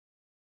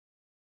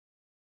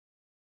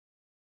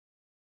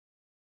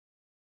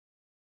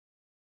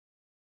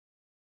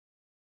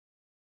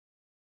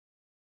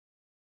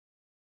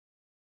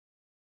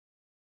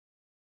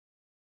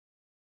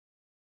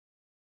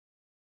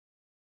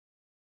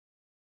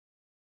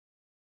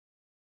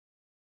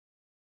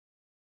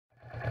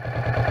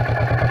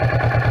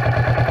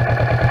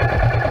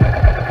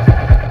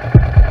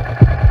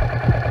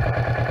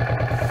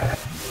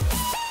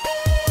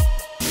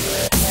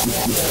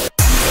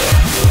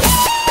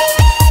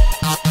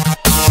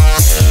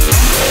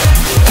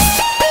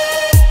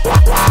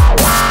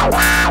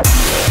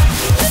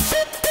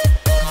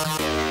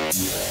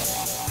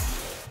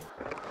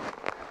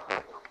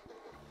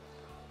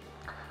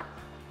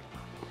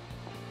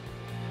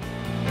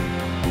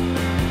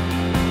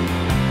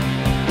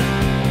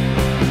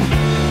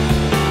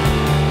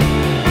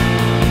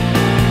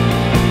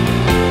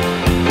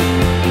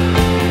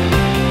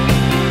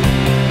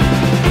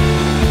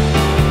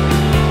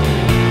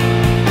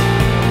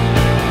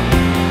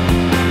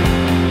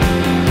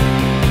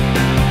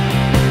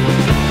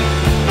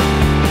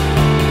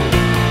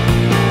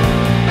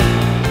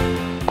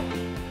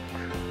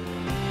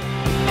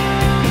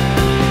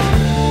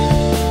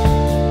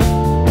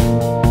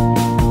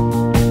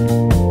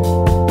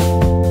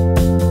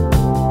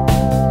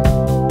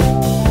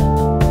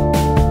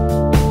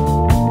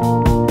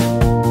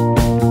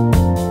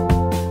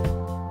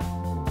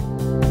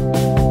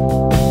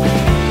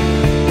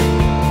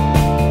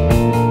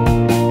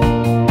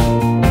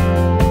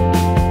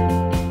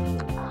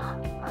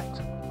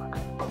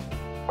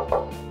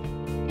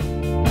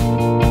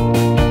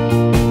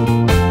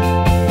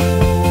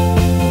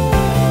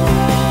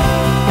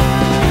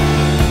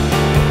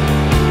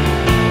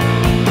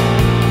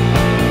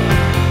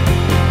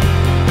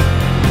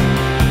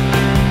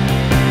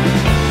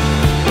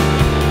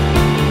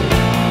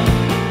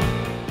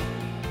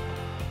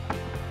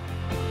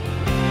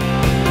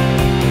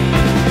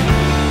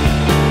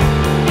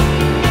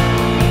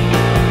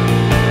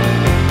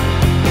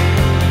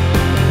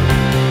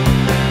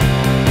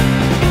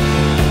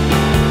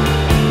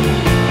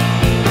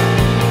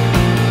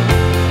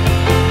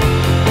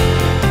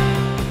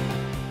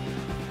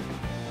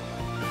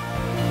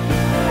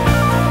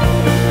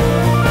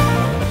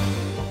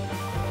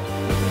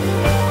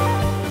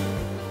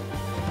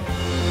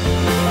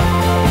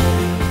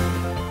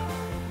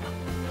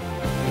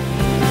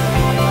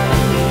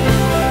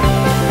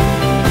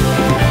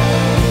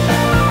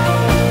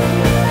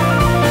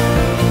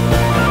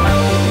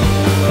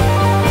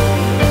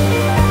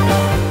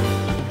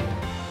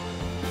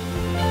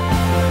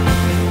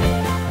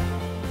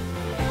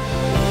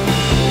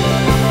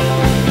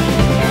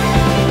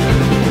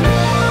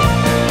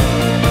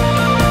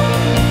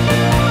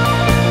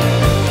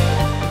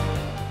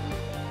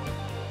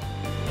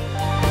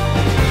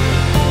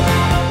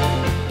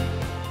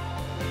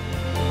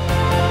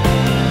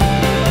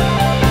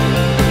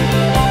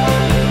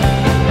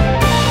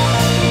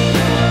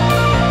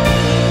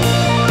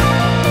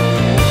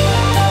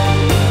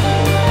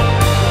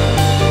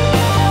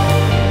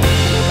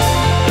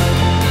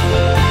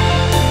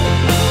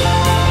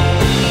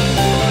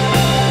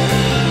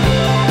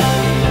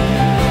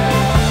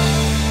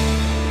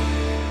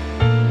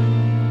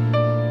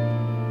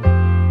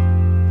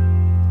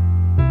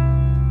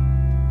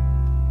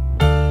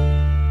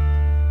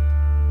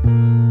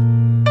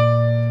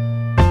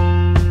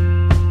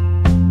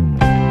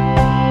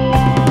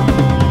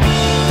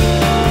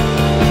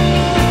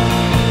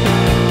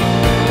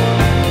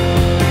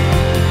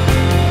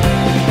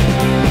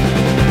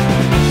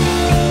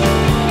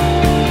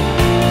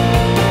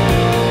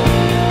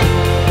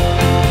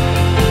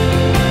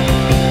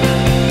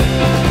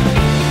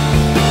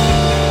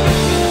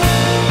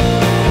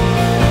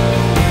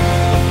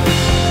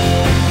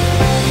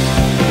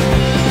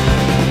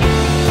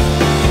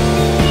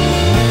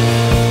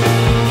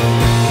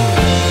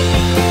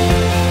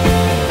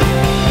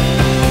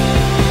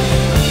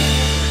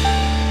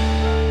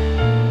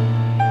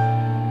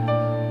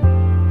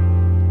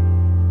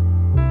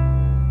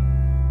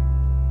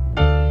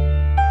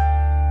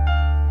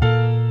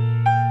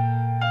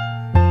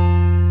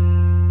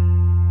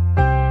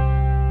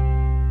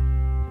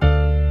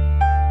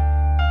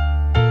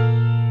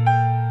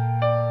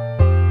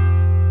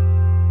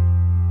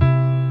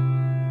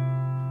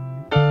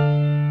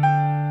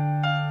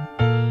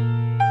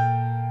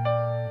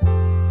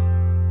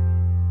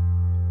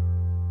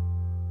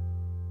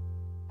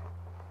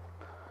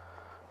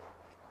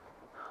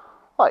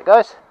Right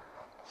guys,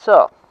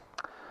 so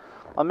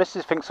my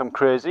missus thinks I'm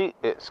crazy.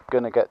 It's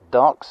gonna get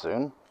dark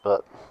soon,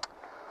 but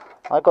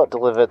I got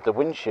delivered the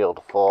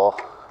windshield from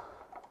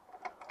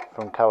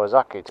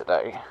Kawasaki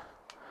today,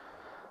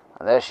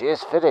 and there she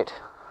is fitted.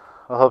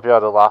 I hope you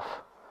had a laugh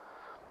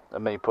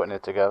at me putting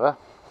it together,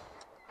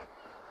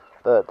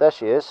 but there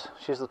she is.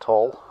 She's the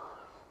tall,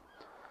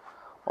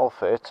 all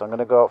fit. I'm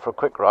gonna go out for a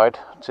quick ride,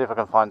 see if I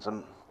can find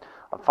some.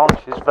 I found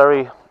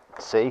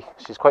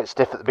she's quite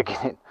stiff at the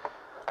beginning.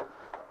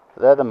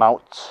 They're the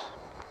mounts.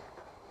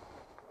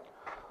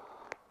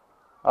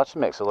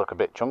 Actually makes it look a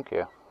bit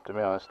chunkier, to be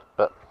honest,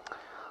 but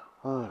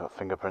oh, I've got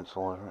fingerprints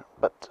all over it.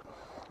 But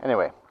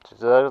anyway,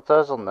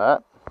 there's on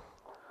there,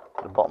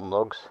 the bottom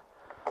lugs,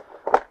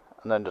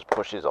 and then just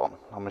pushes on.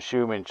 I'm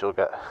assuming she'll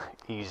get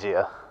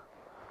easier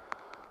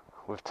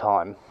with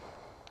time.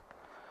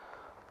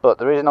 But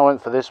the reason I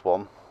went for this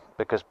one,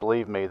 because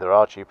believe me, there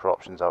are cheaper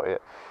options out here,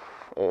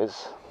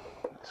 is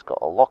it's got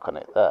a lock on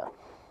it there,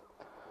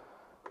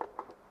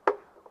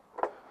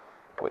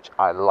 which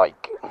I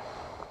like,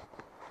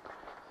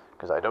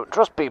 because I don't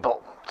trust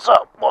people. So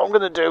what I'm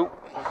going to do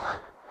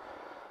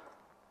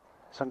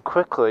is I'm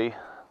quickly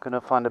going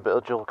to find a bit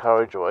of dual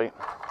carriageway.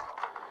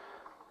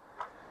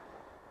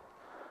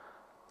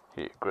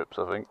 Heat grips,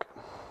 I think.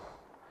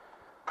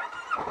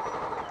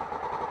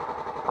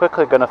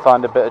 Quickly going to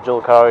find a bit of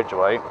dual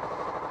carriageway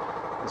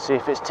and see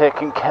if it's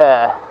taking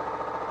care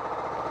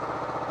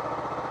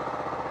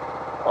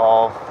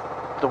of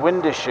the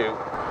window chute.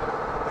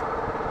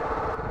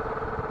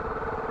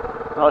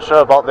 Not sure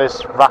about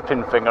this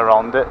wrapping thing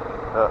around it,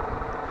 but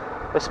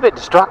it's a bit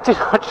distracting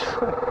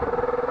actually.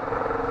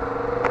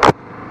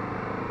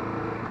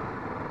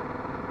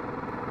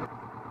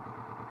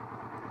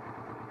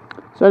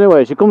 So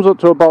anyway, she comes up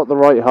to about the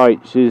right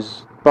height.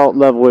 She's about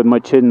level with my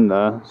chin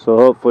there, so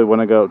hopefully when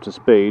I go up to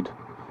speed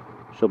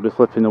she'll be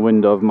flipping the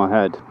window over my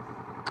head.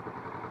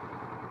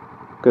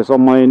 Because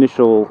on my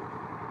initial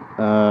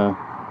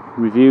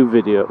review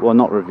video, well,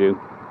 not review,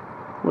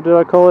 what did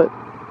I call it?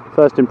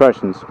 First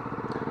impressions.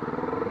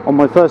 On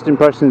my first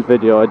impressions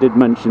video I did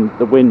mention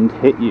the wind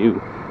hit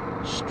you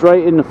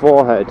straight in the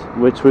forehead,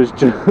 which was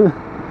just yeah,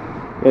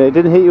 it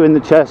didn't hit you in the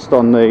chest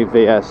on the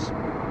VS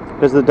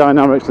because of the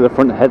dynamics of the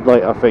front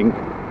headlight. I think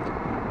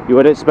you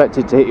would expect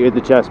it to hit you in the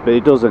chest, but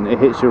it doesn't. It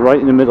hits you right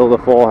in the middle of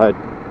the forehead,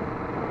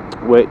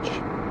 which,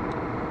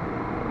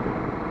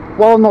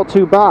 while not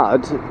too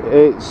bad,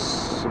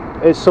 it's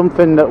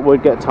something that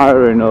would get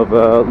tiring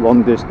over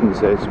long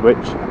distances,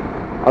 which,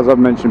 as I've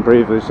mentioned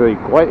previously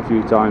quite a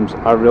few times,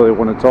 I really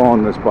want to tow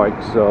on this bike,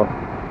 so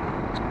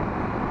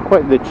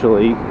quite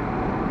literally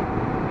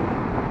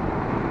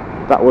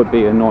that would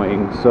be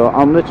annoying. So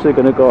I'm literally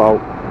going to go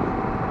out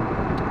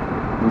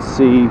and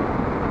see,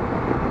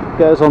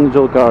 get us on the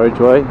dual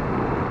carriageway.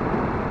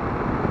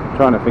 I'm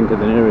trying to think of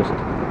the nearest.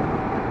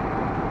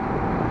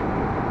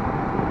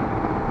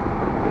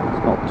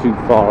 It's not too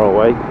far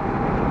away.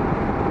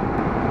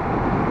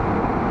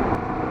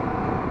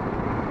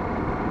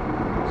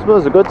 I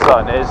suppose the good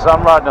sign is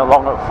I'm riding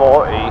along at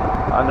 40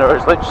 and there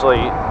is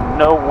literally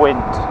no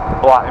wind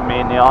blatting me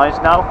in the eyes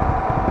now.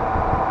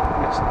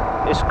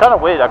 It's kind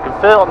of weird. I can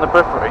feel it on the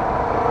periphery.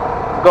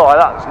 Go like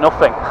that, it's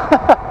nothing.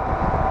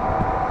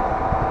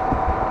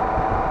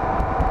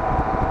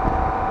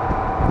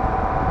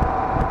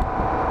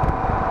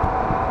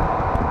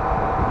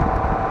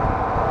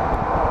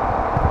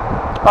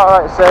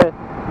 Alright, so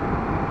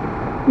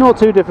not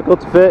too difficult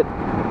to fit.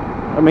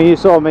 I mean, you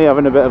saw me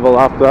having a bit of a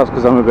laugh, but that's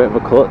because I'm a bit of a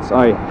klutz.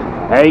 I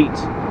hate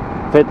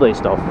fiddly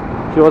stuff.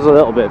 She was a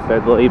little bit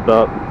fiddly,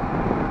 but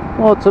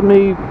well, it took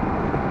me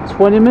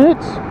 20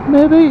 minutes,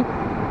 maybe?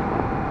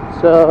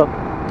 So,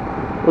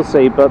 we'll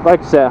see. But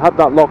like I said, I had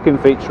that locking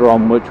feature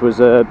on, which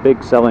was a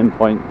big selling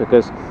point,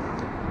 because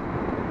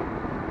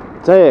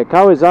I tell you,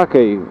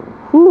 Kawasaki,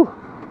 whew,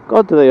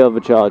 God, do they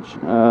overcharge.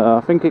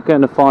 I think it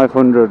came to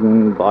 500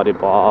 and blah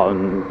blah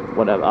and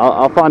whatever.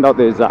 I'll find out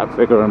the exact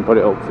figure and put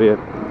it up for you.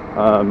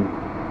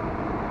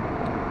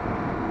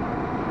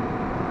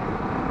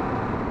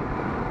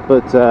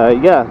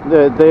 Yeah,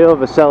 they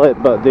oversell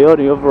it, but the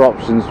only other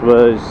options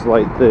was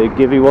like the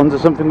givey ones or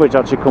something, which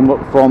actually come up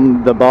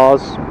from the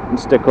bars and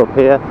stick up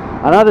here,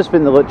 and I just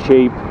think they look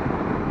cheap,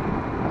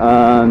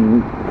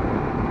 and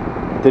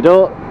they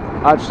don't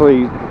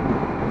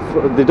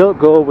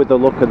go with the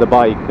look of the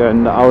bike,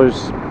 and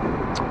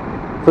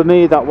for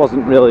me that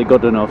wasn't really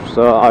good enough,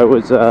 so I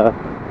was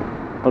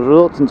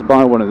reluctant to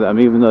buy one of them,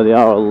 even though they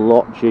are a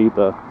lot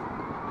cheaper.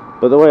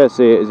 But the way I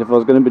see it is, if I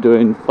was going to be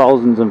doing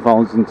thousands and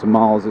thousands of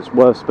miles, it's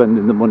worth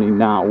spending the money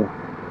now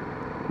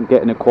and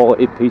getting a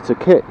quality piece of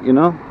kit, you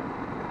know?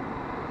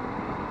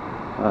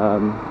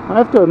 I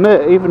have to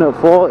admit, even at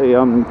 40,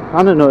 I'm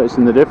kind of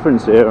noticing the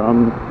difference here.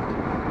 I'm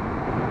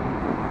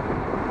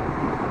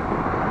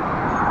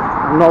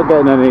not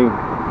getting any,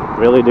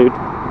 really, dude.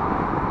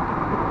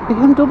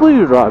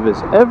 BMW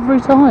drivers, every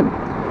time.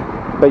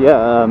 But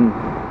yeah,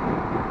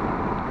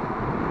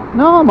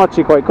 no, I'm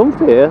actually quite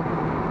comfy here.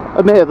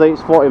 Admittedly,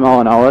 it's 40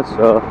 mile an hour,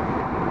 so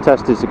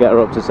test is to get her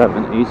up to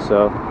 70,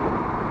 so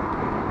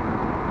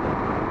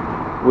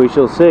we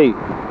shall see.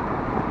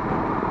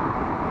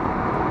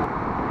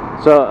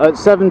 So at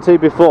 70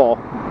 before,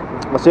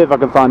 I'll see if I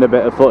can find a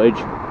bit of footage,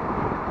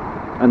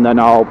 and then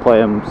I'll play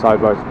them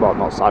side by, well,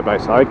 not side by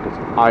side because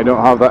I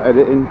don't have that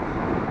editing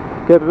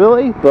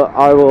capability, but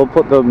I will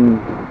put them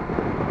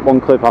one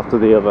clip after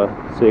the other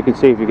so you can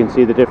see if you can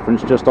see the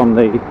difference just on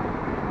the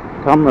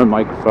camera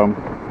microphone.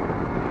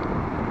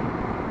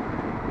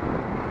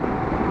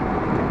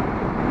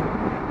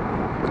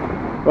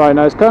 Right,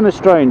 now it's kind of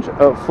strange.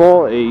 At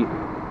 40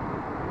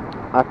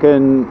 I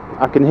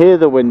can hear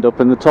the wind up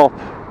in the top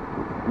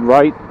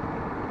right.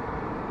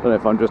 I don't know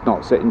if I'm just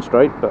not sitting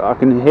straight, but I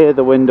can hear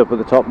the wind up at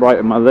the top right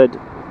of my lid.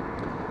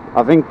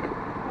 I think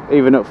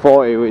even at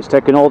 40 it's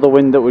taking all the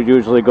wind that would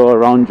usually go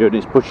around you and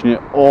it's pushing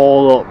it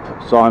all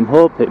up, so I'm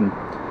hoping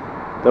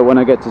that when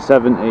I get to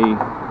 70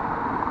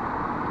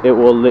 it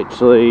will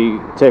literally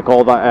take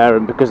all that air,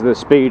 and because of the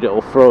speed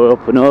it'll throw it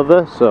up and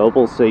over, so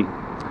we'll see.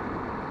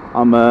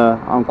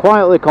 I'm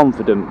quietly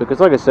confident because,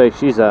 like I say,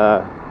 she's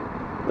the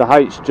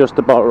height's just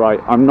about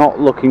right. I'm not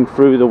looking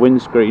through the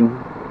windscreen,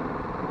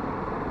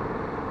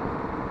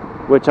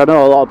 which I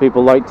know a lot of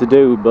people like to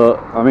do, but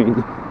I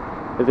mean,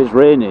 if it's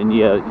raining,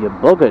 you're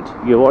buggered.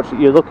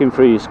 You're looking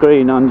through your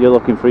screen and you're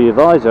looking through your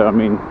visor. I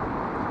mean,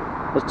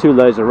 that's 2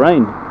 layers of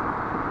rain.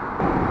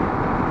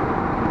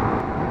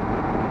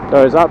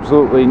 There is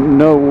absolutely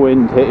no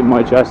wind hitting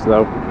my chest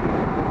though.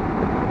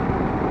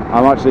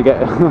 I'm actually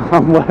getting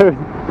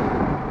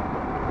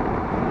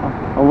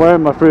I'm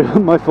wearing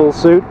my full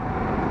suit,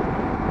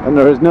 and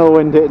there is no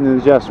wind hitting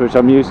the chest, which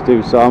I'm used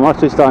to, so I'm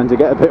actually starting to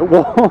get a bit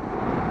warm.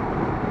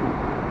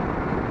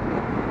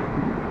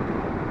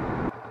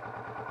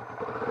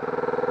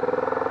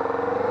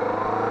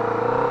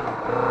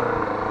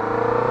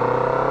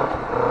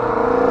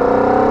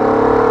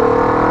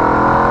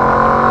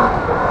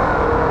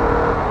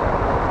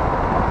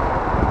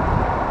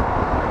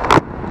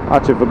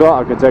 Actually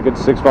forgot I could take it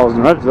to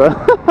 6,000 revs there.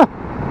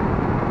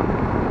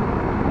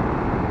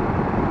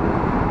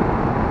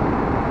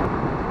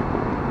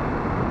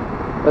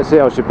 Let's see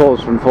how she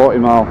pulls from 40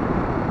 mile.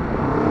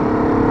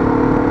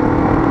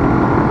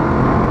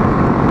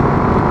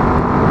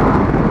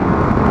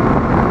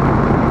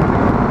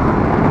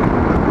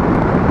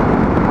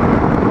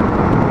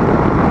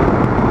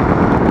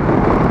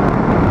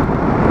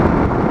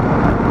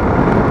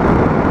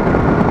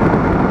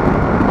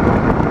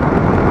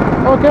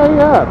 Okay,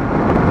 yeah.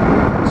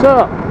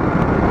 So,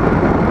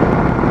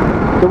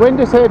 the wind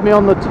has hit me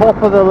on the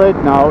top of the lid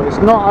now. It's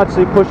not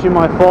actually pushing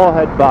my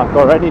forehead back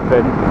or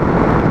anything.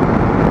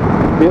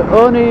 The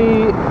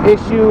only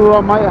issue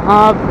I might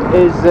have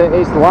is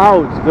it's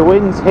loud. The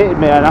wind's hitting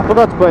me, and I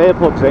forgot to put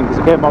earplugs in because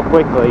it came out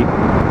quickly.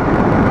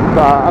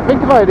 But I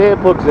think if I had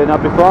earplugs in,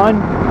 I'd be fine.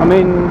 I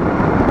mean,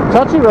 it's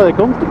actually really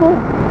comfortable.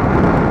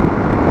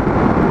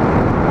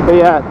 But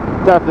yeah,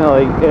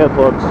 definitely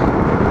earplugs.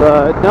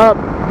 But no,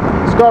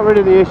 it's got rid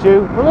of the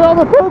issue. Look at all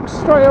the bugs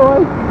straight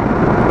away.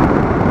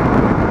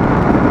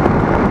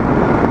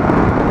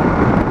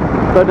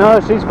 But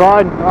no, she's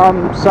fine.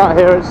 I'm sat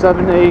here at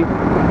 70.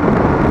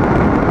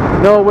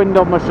 No wind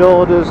on my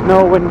shoulders,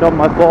 no wind on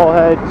my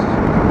forehead.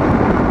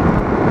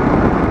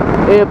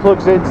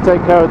 Earplugs in to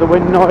take care of the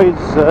wind noise,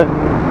 and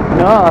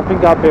no, I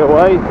think I'll be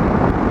away.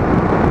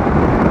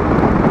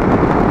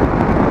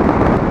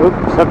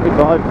 Oops,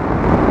 75.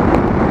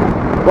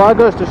 Well, that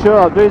goes to show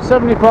I'm doing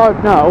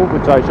 75 now,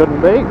 which I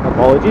shouldn't be.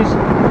 Apologies.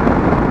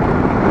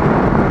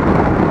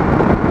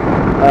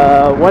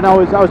 When I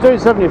was doing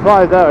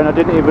 75 there and I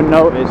didn't even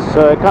notice,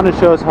 so it kind of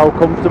shows how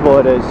comfortable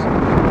it is.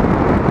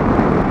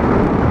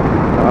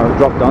 I've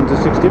dropped down to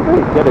 60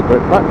 feet, get a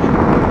grip patch.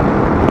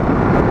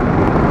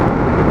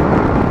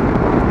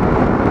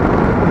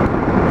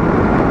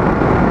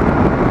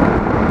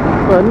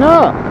 But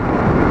no,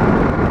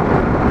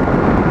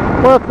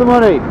 worth the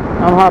money,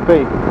 I'm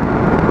happy.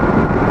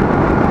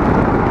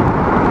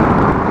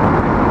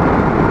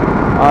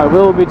 I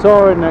will be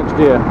touring next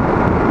year.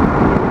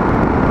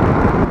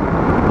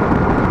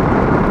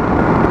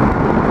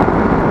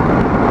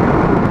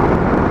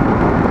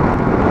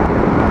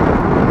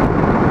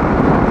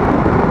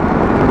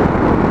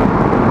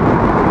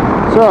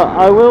 So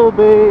I will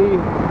be,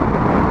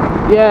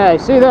 yeah,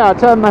 see there, I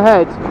turned my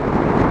head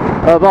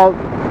about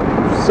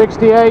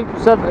 68,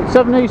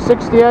 70,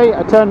 68,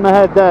 I turned my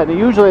head there, and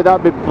usually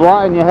that'd be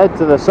flattening your head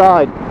to the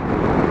side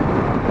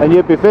and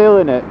you'd be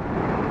feeling it.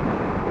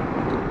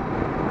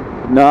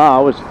 No, I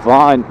was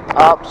fine,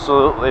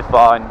 absolutely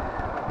fine.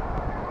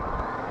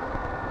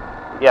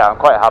 Yeah, I'm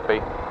quite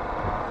happy.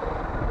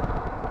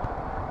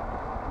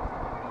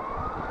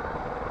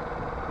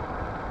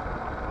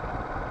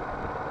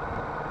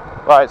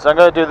 Right, so I'm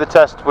going to do the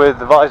test with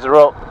the visor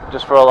up,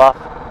 just for a laugh.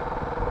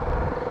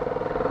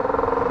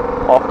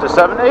 Off to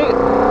 70.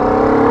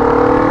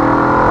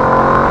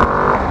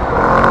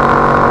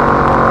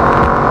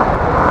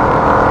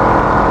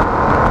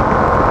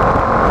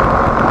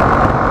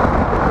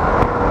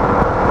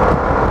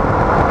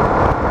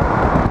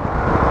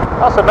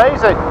 That's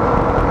amazing.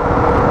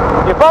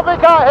 You probably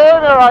can't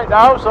hear me right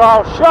now, so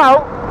I'll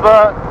shout,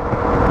 but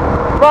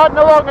riding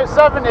along at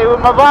 70 with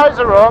my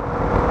visor up,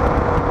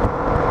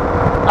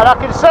 and I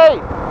can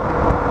see.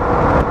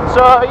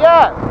 So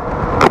yeah,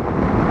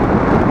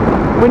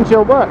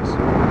 windshield works.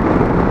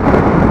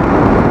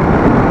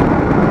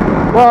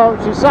 Well,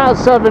 she sat at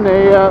 70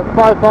 at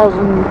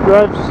 5,000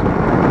 revs.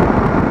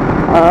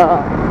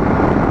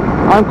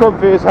 I'm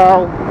comfy as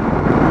hell.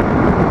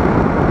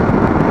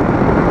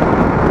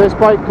 This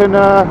bike can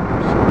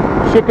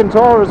she can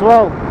tour as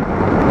well.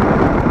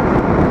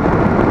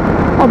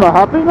 I'm a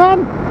happy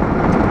man.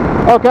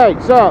 Okay,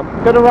 so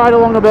gonna ride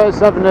along a bit at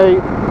 70,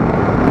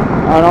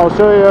 and I'll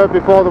show you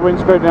before the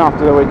windscreen and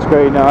after the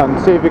windscreen, and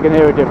see if you can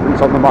hear a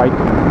difference on the mic.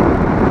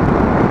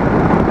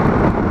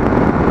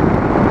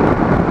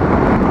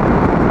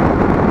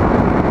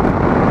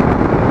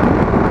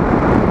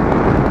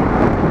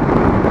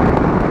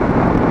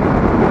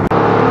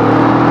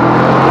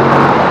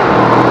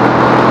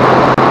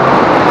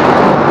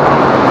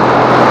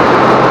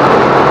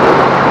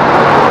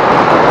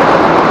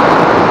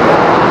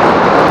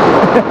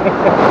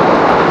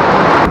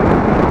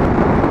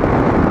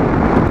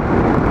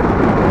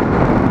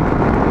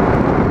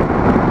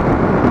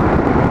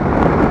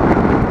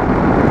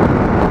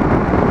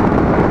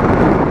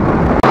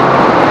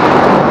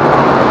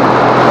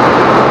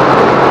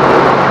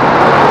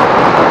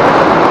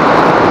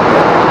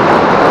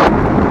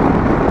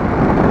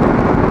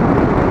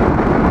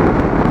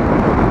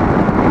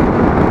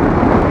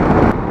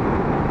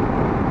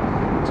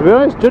 To be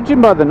honest,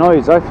 judging by the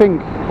noise, I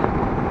think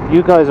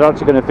you guys are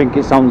actually going to think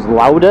it sounds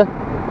louder,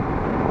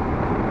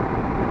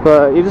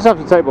 but you just have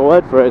to take my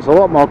word for it. It's a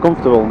lot more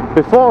comfortable.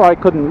 Before I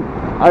couldn't,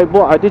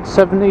 I did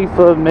 70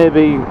 for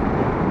maybe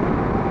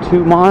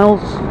 2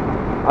 miles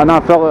and I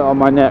felt it on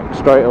my neck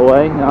straight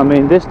away. I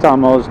mean, this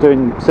time I was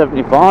doing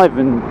 75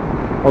 and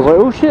I was like,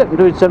 oh shit, I'm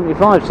doing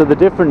 75, so the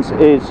difference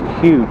is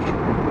huge.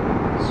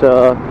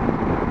 So,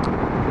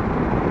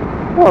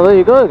 well, there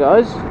you go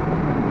guys.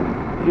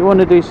 If you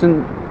want a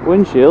decent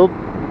windshield,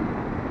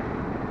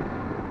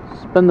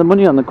 spend the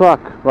money on the crack.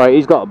 Right,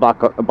 he's got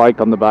a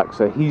bike on the back,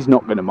 so he's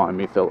not going to mind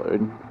me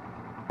filtering.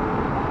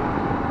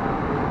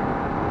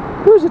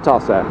 Who's a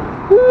tosser?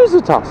 Who's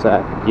a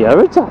tosser?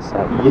 You're a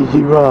tosser. Yeah,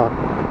 you are.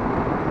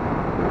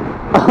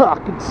 I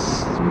can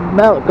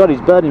smell it. God, he's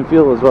burning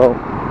fuel as well.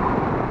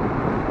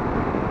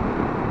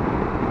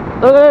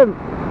 Look at him.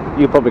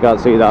 You probably can't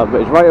see that, but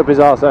it's right up his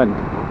arse end.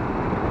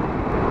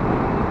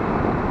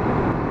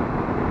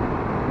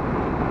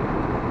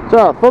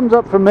 So, thumbs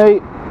up from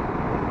me.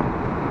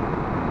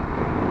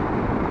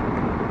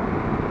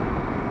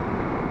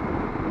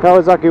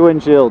 Kawasaki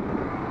Windshield.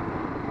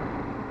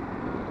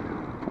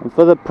 And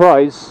for the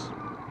price,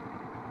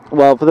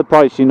 well, for the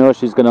price you know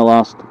she's going to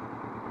last.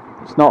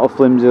 It's not a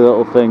flimsy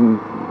little thing.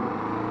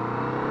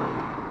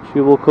 She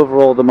will cover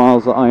all the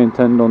miles that I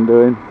intend on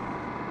doing.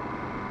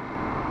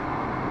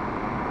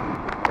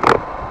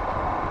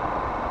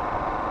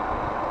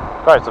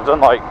 Guys, I've done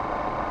like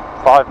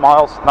 5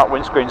 miles and that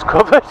windscreen's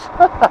covered.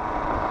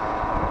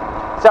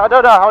 See, I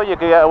don't know how you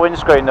can get a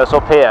windscreen that's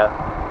up here.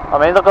 I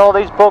mean, look at all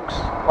these bugs.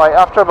 Like,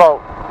 after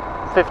about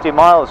 50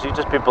 miles, you'd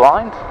just be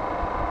blind.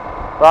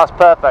 But that's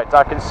perfect.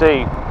 I can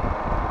see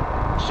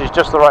she's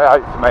just the right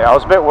height for me. I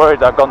was a bit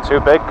worried I'd gone too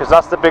big, because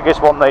that's the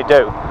biggest one they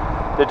do.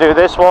 They do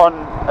this one,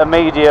 a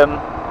medium,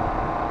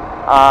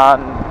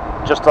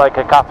 and just like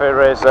a cafe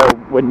racer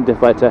wind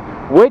deflector,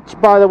 which,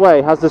 by the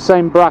way, has the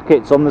same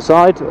brackets on the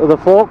side of the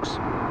forks.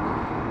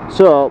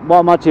 So what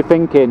I'm actually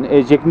thinking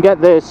is you can get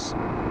this,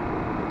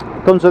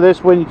 comes with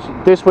this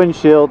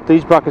windshield,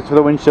 these brackets for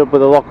the windshield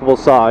with a lockable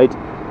side,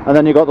 and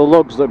then you've got the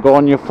lugs that go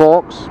on your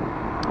forks.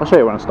 I'll show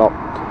you when I stop.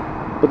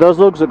 But those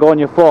lugs that go on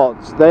your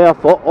forks, they are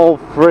for all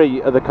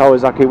 3 of the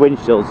Kawasaki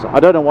windshields. I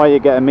don't know why you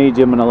get a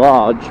medium and a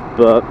large,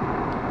 but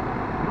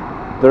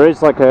there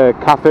is like a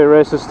cafe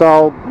racer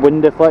style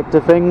wind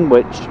deflector thing,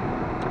 which,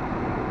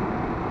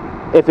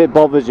 if it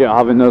bothers you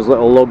having those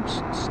little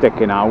lugs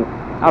sticking out,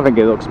 I think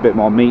it looks a bit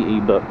more meaty,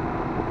 but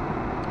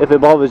if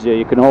it bothers you,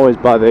 you can always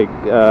buy the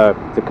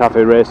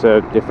cafe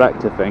racer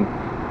deflector thing,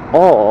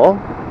 or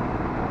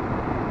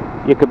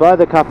you could buy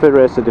the cafe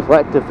racer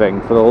deflector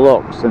thing for the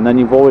looks, and then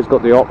you've always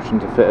got the option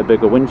to fit a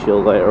bigger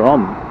windshield later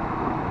on.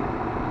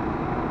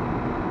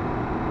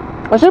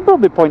 I should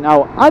probably point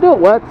out, I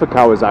don't work for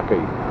Kawasaki.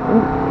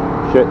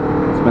 Ooh, shit,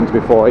 it's meant to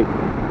be 40.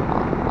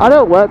 I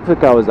don't work for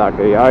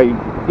Kawasaki.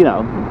 You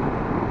know,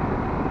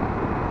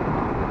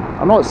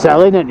 I'm not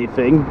selling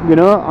anything, you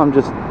know, I'm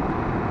just,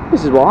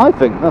 this is what I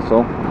think, that's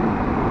all.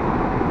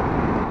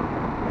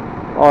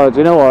 Oh, do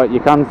you know what, you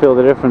can feel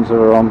the difference of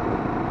her on.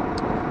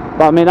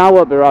 But I mean, I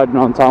won't be riding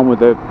around town with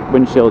the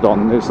windshield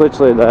on. It's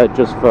literally there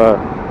just for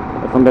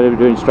if I'm going to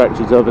be doing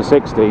stretches over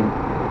 60.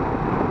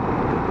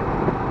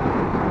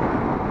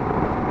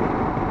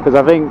 Because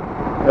I think,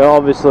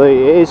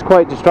 obviously, it is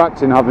quite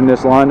distracting having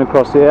this line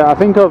across here. I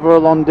think over a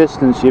long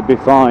distance you'd be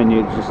fine.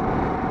 It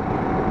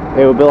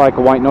would be like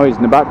a white noise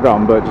in the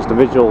background, but just a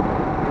visual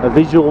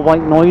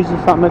white noise,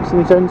 if that makes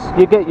any sense.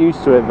 You get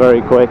used to it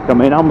very quick. I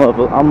mean, I'm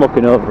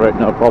looking over it,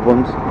 no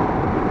problems.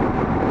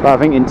 But I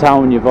think in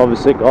town you've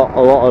obviously got a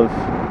lot of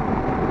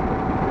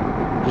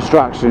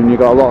distraction. You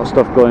got a lot of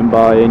stuff going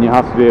by, and you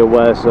have to be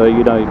aware. So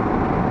you know,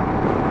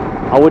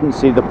 I wouldn't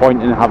see the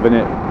point in having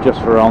it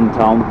just for on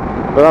town.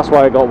 But that's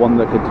why I got one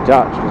that could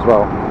detach as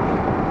well.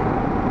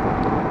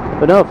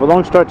 But no, for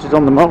long stretches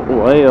on the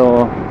motorway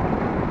or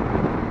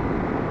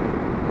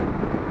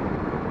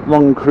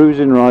long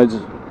cruising rides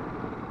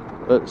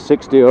at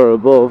 60 or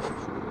above,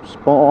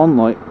 spot on,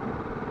 like.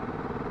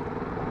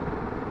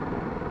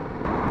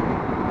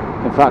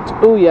 In fact,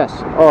 oh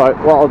yes, alright,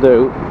 what I'll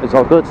do is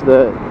I'll go to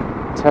the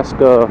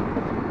Tesco,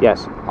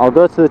 yes, I'll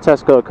go to the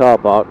Tesco car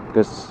park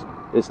because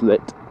it's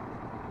lit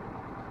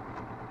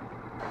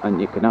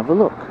and you can have a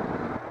look.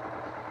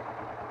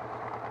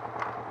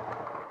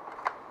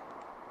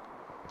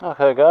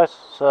 Okay guys,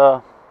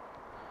 so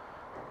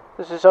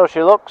this is how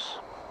she looks.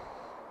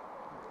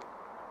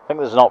 I think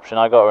there's an option,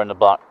 I got her in the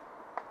black,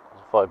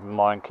 I thought it'd be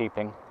more in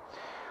keeping,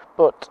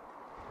 but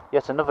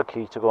yet another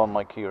key to go on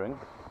my keyring.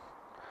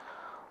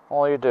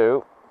 All you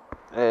do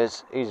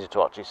is easy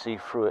to actually see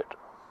through it.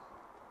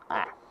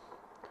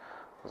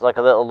 There's like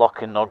a little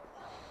locking nut,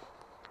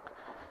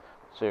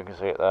 so you can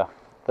see it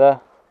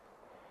there.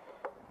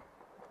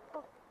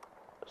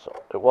 So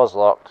it was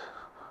locked.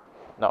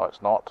 No,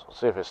 it's not. I'll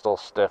see if it's still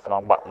stiff, and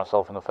I'll whack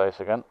myself in the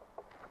face again.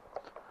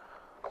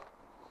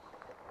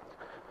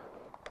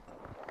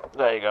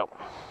 There you go.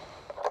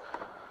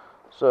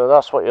 So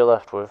that's what you're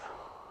left with.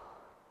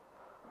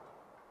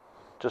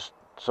 Just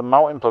some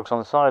mounting plugs on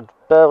the side,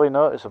 barely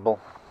noticeable.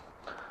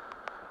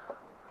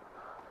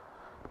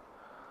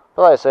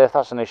 But like I say, if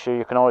that's an issue,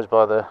 you can always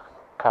buy the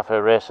cafe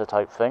racer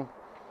type thing.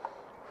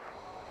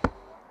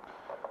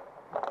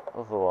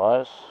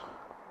 Otherwise,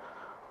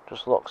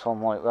 just locks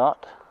on like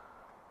that,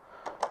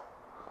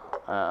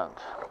 and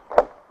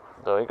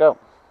there you go.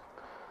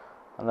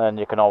 And then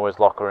you can always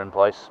lock her in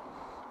place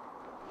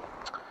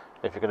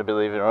if you're going to be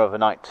leaving her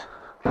overnight.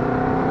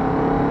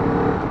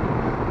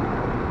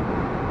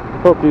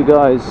 Hope you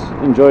guys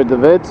enjoyed the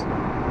vid.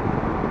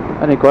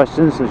 Any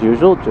questions, as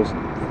usual, just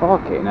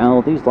fucking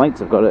hell, these lights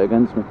have got it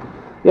against me.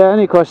 Yeah,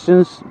 any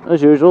questions,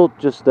 as usual,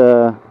 just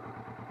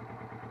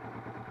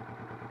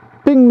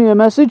ping me a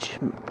message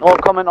or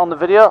comment on the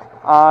video.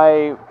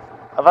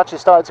 I've actually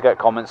started to get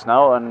comments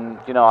now, and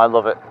you know, I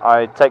love it.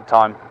 I take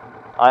time.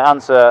 I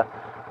answer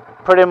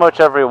pretty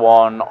much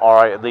everyone, or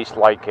I at least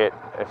like it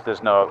if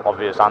there's no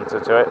obvious answer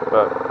to it.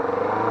 But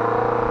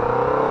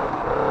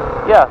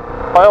yeah,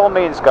 by all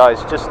means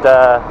guys, just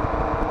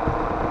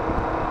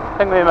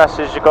ping me a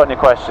message if you've got any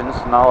questions,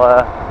 and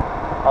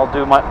I'll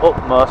do my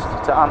utmost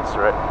to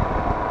answer it.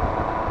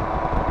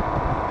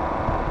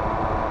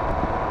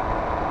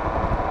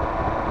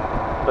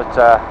 But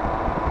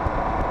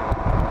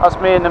that's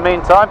me in the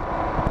meantime.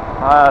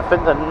 I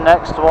think the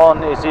next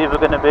one is either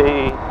going to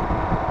be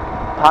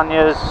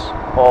panniers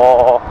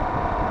or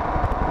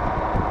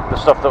the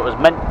stuff that was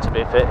meant to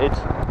be fitted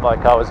by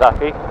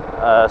Kawasaki,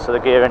 so the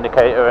gear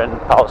indicator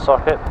and power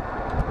socket.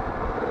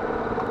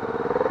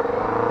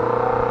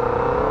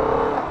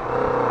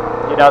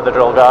 You know the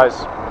drill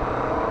guys.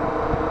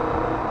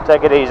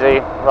 Take it easy,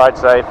 ride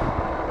safe,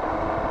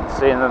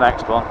 see you in the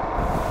next one.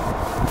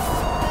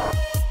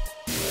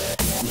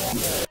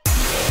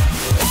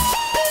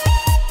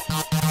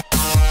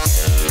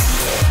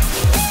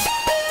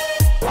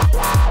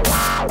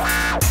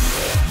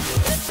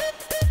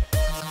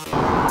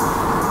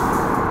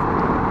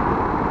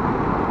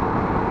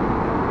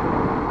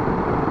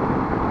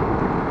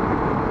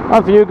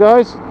 And for you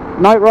guys,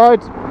 night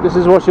ride, this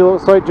is what she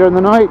looks like during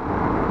the night.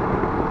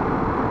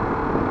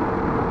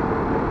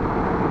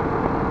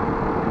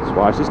 That's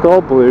why she's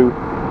called Blue.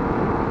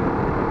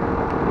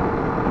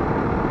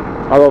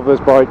 I love this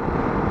bike.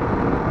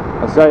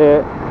 I say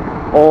it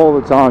all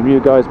the time, you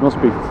guys must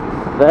be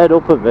fed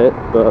up of it,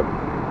 but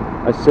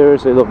I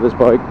seriously love this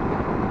bike.